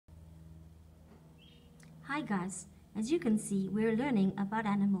Hi guys, as you can see we're learning about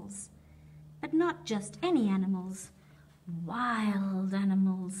animals, but not just any animals, wild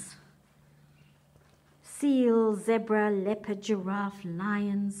animals. Seals, zebra, leopard, giraffe,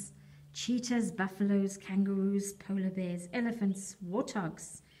 lions, cheetahs, buffaloes, kangaroos, polar bears, elephants,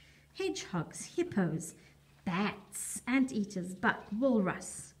 warthogs, hedgehogs, hippos, bats, anteaters, buck,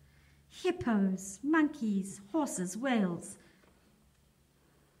 walrus, hippos, monkeys, horses, whales,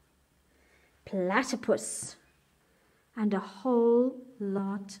 platypus, and a whole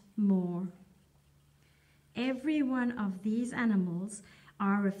lot more. Every one of these animals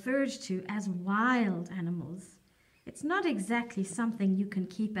are referred to as wild animals. It's not exactly something you can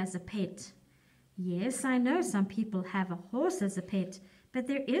keep as a pet. Yes, I know some people have a horse as a pet, but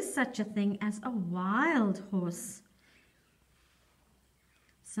there is such a thing as a wild horse.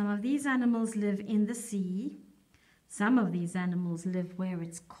 Some of these animals live in the sea. Some of these animals live where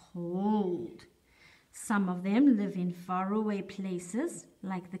it's cold. Some of them live in faraway places,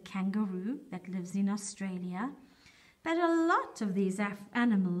 like the kangaroo that lives in Australia. But a lot of these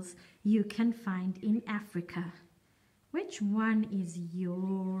animals you can find in Africa. Which one is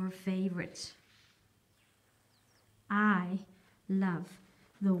your favorite? I love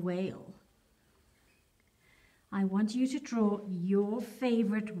the whale. I want you to draw your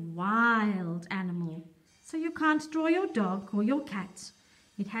favorite wild animal. So you can't draw your dog or your cat.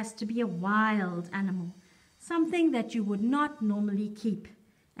 It has to be a wild animal, something that you would not normally keep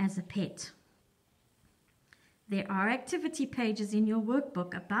as a pet. There are activity pages in your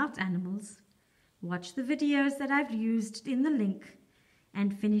workbook about animals. Watch the videos that I've used in the link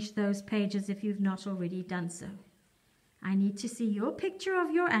and finish those pages if you've not already done so. I need to see your picture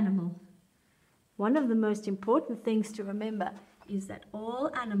of your animal. One of the most important things to remember is that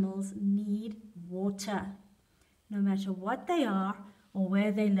all animals need water. No matter what they are or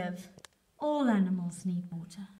where they live, all animals need water.